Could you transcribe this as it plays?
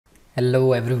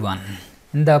Hello everyone.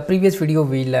 In the previous video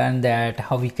we learned that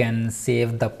how we can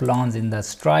save the plans in the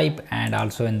Stripe and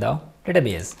also in the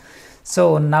database.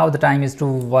 So now the time is to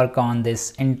work on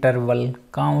this interval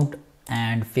count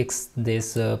and fix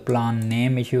this plan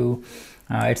name issue.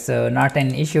 It's not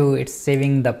an issue, it's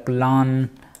saving the plan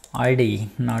ID,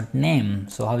 not name.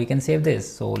 So how we can save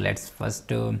this? So let's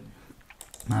first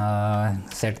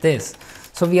set this.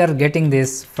 So we are getting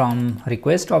this from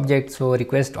request object. So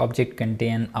request object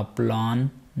contain a plan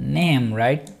name,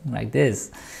 right, like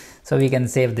this. So we can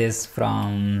save this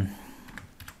from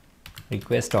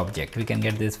request object. We can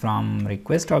get this from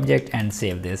request object and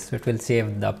save this. So it will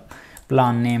save the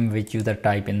plan name which user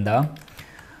type in the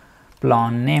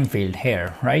plan name field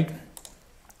here, right?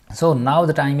 So now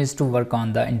the time is to work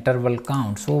on the interval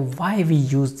count. So why we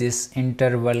use this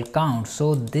interval count?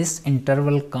 So this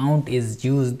interval count is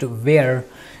used where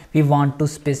we want to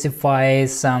specify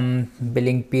some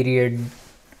billing period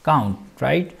count,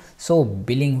 right? So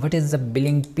billing, what is the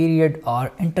billing period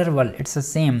or interval? It's the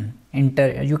same.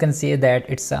 You can say that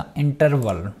it's a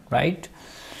interval, right?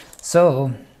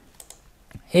 So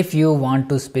if you want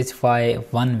to specify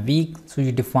 1 week, so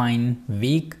you define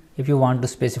week. If you want to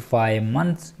specify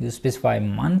months, you specify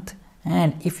month,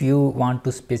 and if you want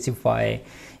to specify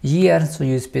year, so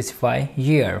you specify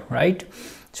year, right?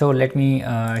 So let me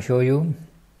show you.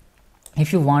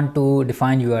 If you want to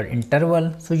define your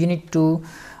interval, so you need to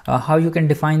how you can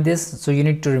define this. So you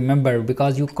need to remember,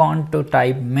 because you can't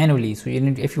type manually. So you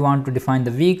need, if you want to define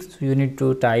the week, so you need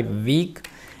to type week.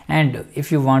 And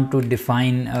if you want to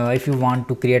define if you want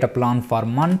to create a plan for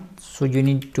month, so you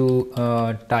need to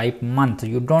type month.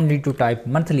 You don't need to type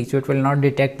monthly, so it will not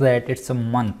detect that it's a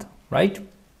month, right?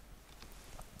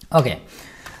 Okay,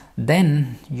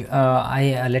 then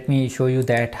let me show you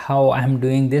that how I'm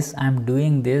doing this. I'm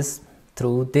doing this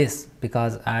through this,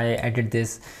 because I added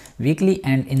this weekly,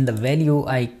 and in the value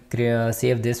I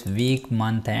save this week,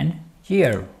 month and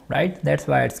year, right? That's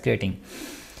why it's creating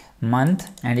month.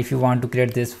 And if you want to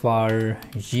create this for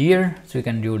year, so you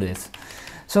can do this.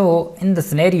 So in the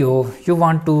scenario you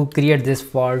want to create this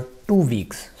for 2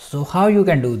 weeks, so how you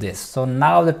can do this? So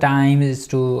now the time is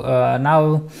to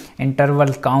now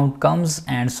interval count comes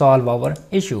and solve our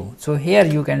issue. So here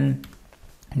you can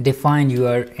define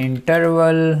your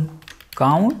interval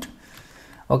count,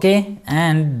 okay,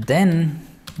 and then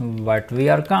what we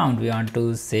are count, we want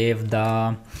to save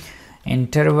the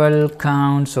interval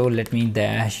count. So let me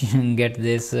dash get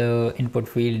this input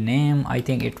field name. I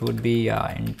think it would be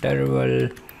interval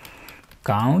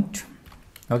count.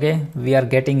 Okay, we are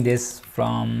getting this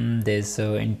from this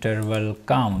interval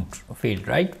count field,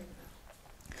 right?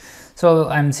 So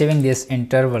I'm saving this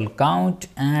interval count,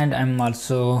 and I'm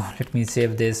also, let me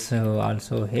save this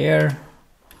also here.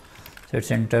 So it's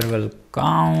interval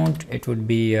count. It would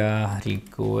be a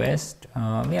request.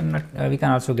 We are not we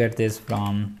can also get this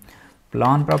from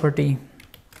plan property.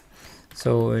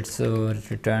 So it's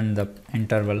return the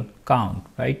interval count,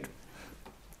 right?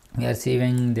 We are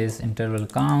saving this interval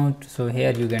count. So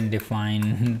here you can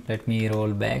define let me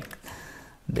roll back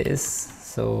this.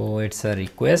 So it's a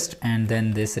request, and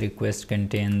then this request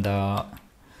contain the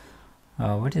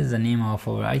what is the name of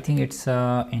our, I think it's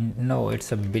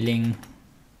it's a billing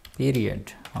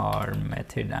period or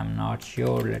method, I'm not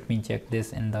sure. Let me check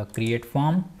this in the create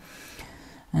form.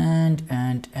 And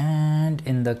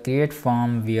in the create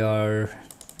form we are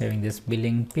having this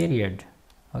billing period.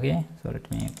 Okay, so let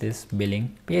me make this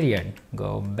billing period,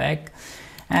 go back,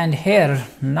 and here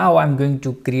now I'm going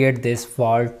to create this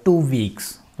for 2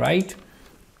 weeks, right?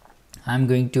 I'm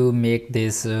going to make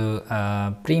this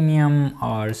premium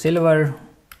or silver,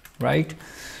 right,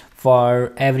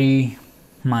 for every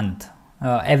month,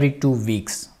 every 2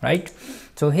 weeks, right?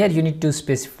 So here you need to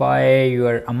specify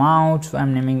your amount. So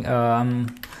I'm naming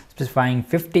specifying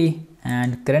 50,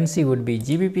 and currency would be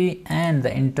GBP, and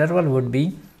the interval would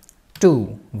be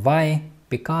 2. Why?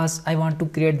 Because I want to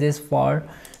create this for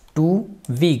 2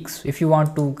 weeks. If you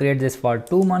want to create this for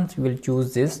 2 months, you will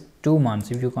choose this 2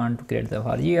 months. If you want to create the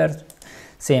for years,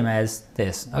 same as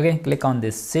this. Okay, click on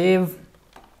this save,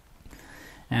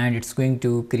 and it's going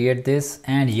to create this,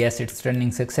 and yes, it's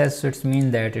running success. So it's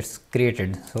mean that it's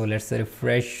created. So let's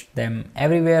refresh them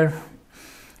everywhere,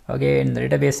 okay, in the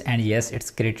database, and yes,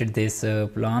 it's created this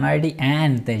plan ID,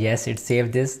 and then yes, it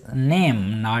saved this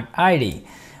name, not ID.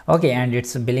 Okay, and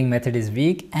its billing method is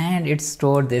week, and it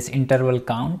stored this interval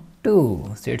count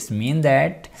too. So it's mean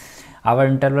that our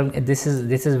interval, this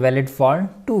is valid for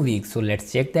 2 weeks. So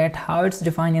let's check that how it's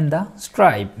defined in the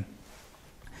Stripe.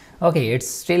 Okay, it's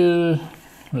still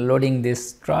loading this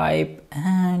Stripe,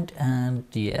 and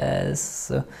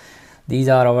yes, these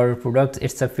are our products.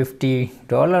 It's a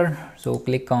 $50, so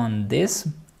click on this,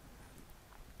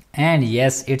 and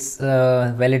yes, it's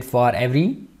valid for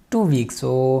every 2 weeks.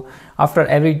 So after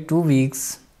every 2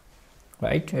 weeks,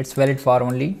 right, it's valid for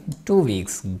only 2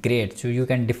 weeks. Great. So you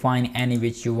can define any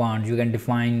which you want. You can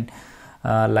define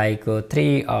like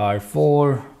 3 or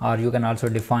 4, or you can also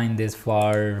define this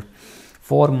for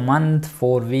 4 month,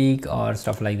 4 week, or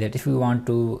stuff like that. If you want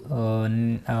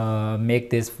to make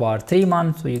this for 3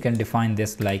 months, so you can define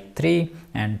this like 3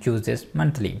 and choose this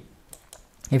monthly.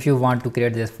 If you want to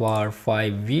create this for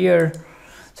 5 year,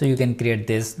 so you can create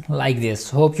this like this.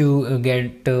 Hope you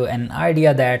get an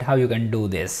idea that how you can do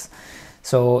this.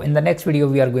 So in the next video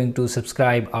we are going to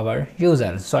subscribe our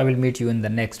users. So I will meet you in the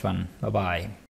next one. Bye bye.